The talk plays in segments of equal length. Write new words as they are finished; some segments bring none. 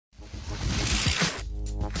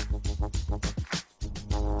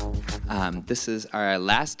This is our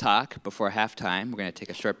last talk before halftime. We're going to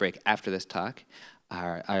take a short break after this talk.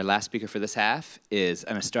 Our last speaker for this half is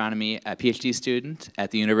an astronomy PhD student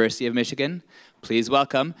at the University of Michigan. Please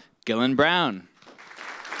welcome Gillen Brown.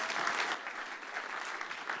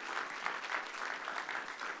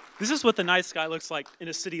 This is what the night sky looks like in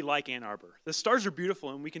a city like Ann Arbor. The stars are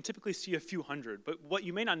beautiful, and we can typically see a few hundred, but what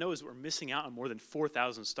you may not know is we're missing out on more than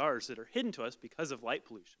 4,000 stars that are hidden to us because of light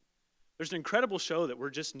pollution. There's an incredible show that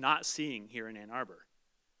we're just not seeing here in Ann Arbor.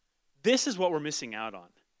 This is what we're missing out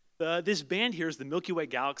on. This band here is the Milky Way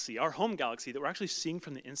galaxy, our home galaxy that we're actually seeing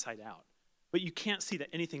from the inside out. But you can't see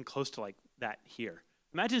anything close to like that here.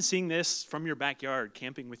 Imagine seeing this from your backyard,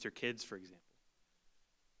 camping with your kids, for example.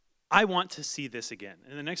 I want to see this again.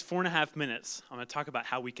 In the next 4.5 minutes, I'm going to talk about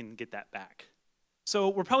how we can get that back. So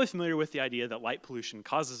we're probably familiar with the idea that light pollution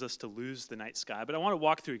causes us to lose the night sky, but I want to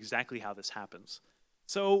walk through exactly how this happens.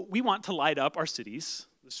 So we want to light up our cities,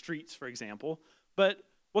 the streets, for example, but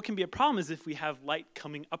what can be a problem is if we have light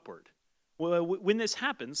coming upward. Well, when this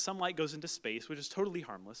happens, some light goes into space, which is totally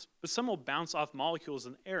harmless, but some will bounce off molecules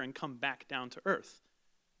in the air and come back down to Earth.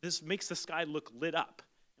 This makes the sky look lit up.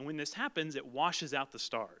 And when this happens, it washes out the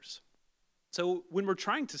stars. So when we're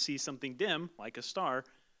trying to see something dim, like a star,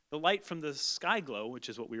 the light from the sky glow, which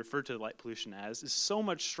is what we refer to light pollution as, is so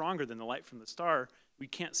much stronger than the light from the star, we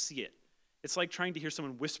can't see it. It's like trying to hear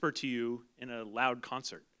someone whisper to you in a loud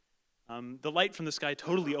concert. The light from the sky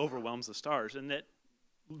totally overwhelms the stars, and that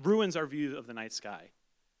ruins our view of the night sky.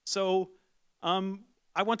 So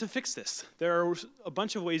I want to fix this. There are a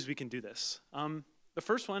bunch of ways we can do this. The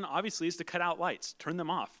first one, obviously, is to cut out lights, turn them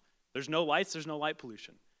off. There's no lights, there's no light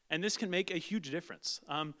pollution. And this can make a huge difference.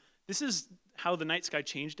 This is how the night sky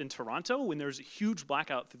changed in Toronto when there was a huge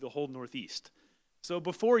blackout through the whole Northeast. So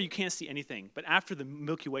before, you can't see anything, but after, the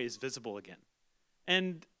Milky Way is visible again.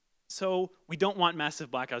 And so we don't want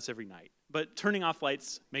massive blackouts every night, but turning off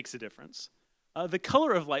lights makes a difference. The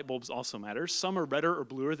color of light bulbs also matters. Some are redder or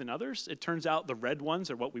bluer than others. It turns out the red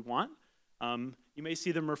ones are what we want. You may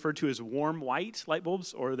see them referred to as warm white light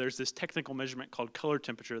bulbs, or there's this technical measurement called color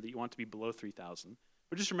temperature that you want to be below 3,000.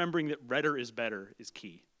 But just remembering that redder is better is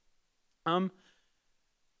key.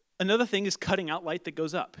 Another thing is cutting out light that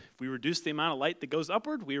goes up. If we reduce the amount of light that goes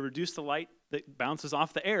upward, we reduce the light that bounces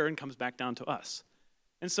off the air and comes back down to us.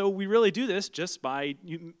 And so we really do this just by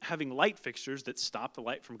having light fixtures that stop the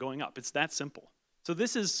light from going up. It's that simple. So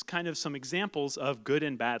this is kind of some examples of good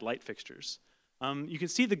and bad light fixtures. You can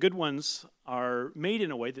see the good ones are made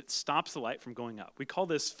in a way that stops the light from going up. We call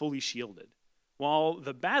this fully shielded. While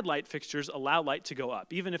the bad light fixtures allow light to go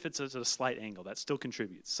up, even if it's at a slight angle, that still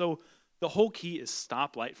contributes. So the whole key is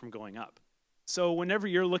stop light from going up. So whenever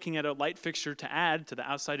you're looking at a light fixture to add to the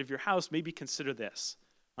outside of your house, maybe consider this.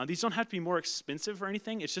 These don't have to be more expensive or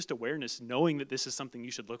anything. It's just awareness, knowing that this is something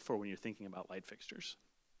you should look for when you're thinking about light fixtures.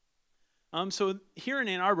 So here in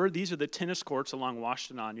Ann Arbor, these are the tennis courts along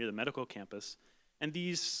Washtenaw near the medical campus. And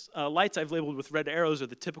these lights I've labeled with red arrows are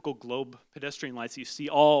the typical globe pedestrian lights that you see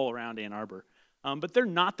all around Ann Arbor. But they're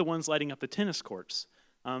not the ones lighting up the tennis courts.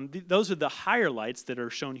 Those are the higher lights that are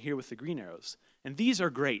shown here with the green arrows. And these are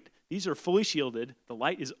great. These are fully shielded. The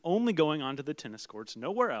light is only going onto the tennis courts,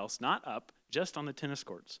 nowhere else, not up, just on the tennis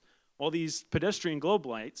courts. While these pedestrian globe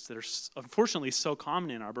lights that are unfortunately so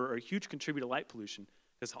common in Ann Arbor are a huge contributor to light pollution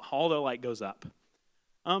because all the light goes up.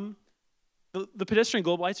 The pedestrian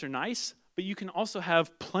globe lights are nice, but you can also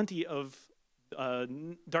have plenty of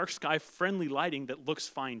dark sky friendly lighting that looks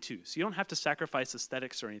fine too. So you don't have to sacrifice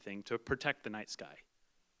aesthetics or anything to protect the night sky.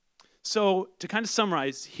 So to kind of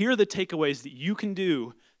summarize, here are the takeaways that you can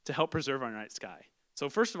do to help preserve our night sky. So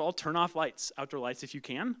first of all, turn off lights, outdoor lights if you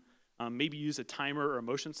can. Maybe use a timer or a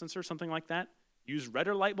motion sensor, something like that. Use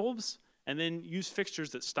redder light bulbs, and then use fixtures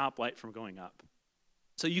that stop light from going up.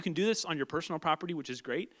 So you can do this on your personal property, which is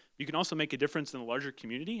great. You can also make a difference in the larger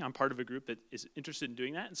community. I'm part of a group that is interested in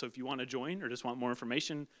doing that, and so if you want to join or just want more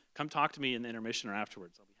information, come talk to me in the intermission or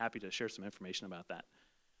afterwards. I'll be happy to share some information about that.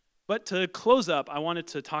 But to close up, I wanted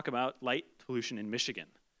to talk about light pollution in Michigan.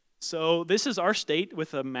 So this is our state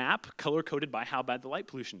with a map color-coded by how bad the light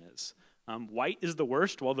pollution is. White is the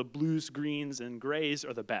worst, while the blues, greens, and grays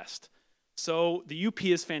are the best. So the UP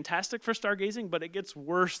is fantastic for stargazing, but it gets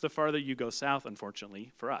worse the farther you go south,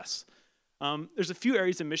 unfortunately, for us. There's a few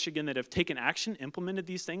areas in Michigan that have taken action, implemented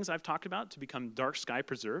these things I've talked about to become dark sky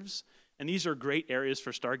preserves, and these are great areas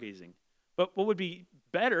for stargazing. But what would be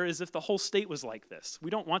better is if the whole state was like this. We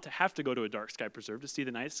don't want to have to go to a dark sky preserve to see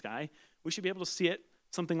the night sky. We should be able to see it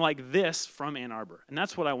something like this from Ann Arbor, and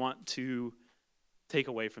that's what I want to take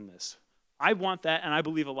away from this. I want that, and I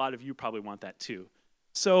believe a lot of you probably want that too.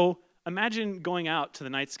 So imagine going out to the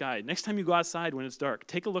night sky. Next time you go outside when it's dark,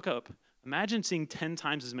 take a look up Imagine seeing 10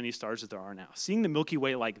 times as many stars as there are now, seeing the Milky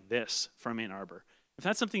Way like this from Ann Arbor. If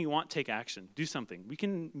that's something you want, take action. Do something. We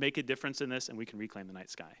can make a difference in this, and we can reclaim the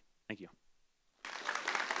night sky. Thank you.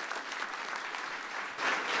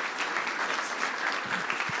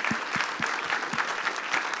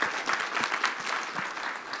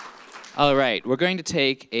 All right, we're going to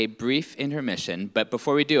take a brief intermission, but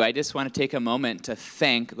before we do, I just want to take a moment to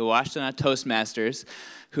thank the Washtenaw Toastmasters,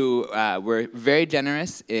 who were very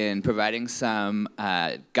generous in providing some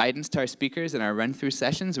guidance to our speakers in our run-through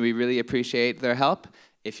sessions. We really appreciate their help.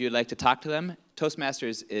 If you'd like to talk to them,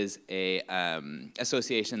 Toastmasters is a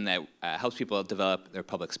association that helps people develop their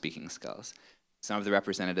public speaking skills. Some of the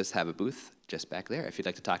representatives have a booth just back there if you'd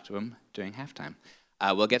like to talk to them during halftime.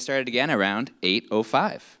 We'll get started again around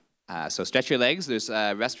 8:05. So stretch your legs. There's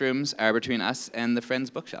restrooms are between us and the Friends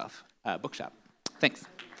bookshop. Thanks.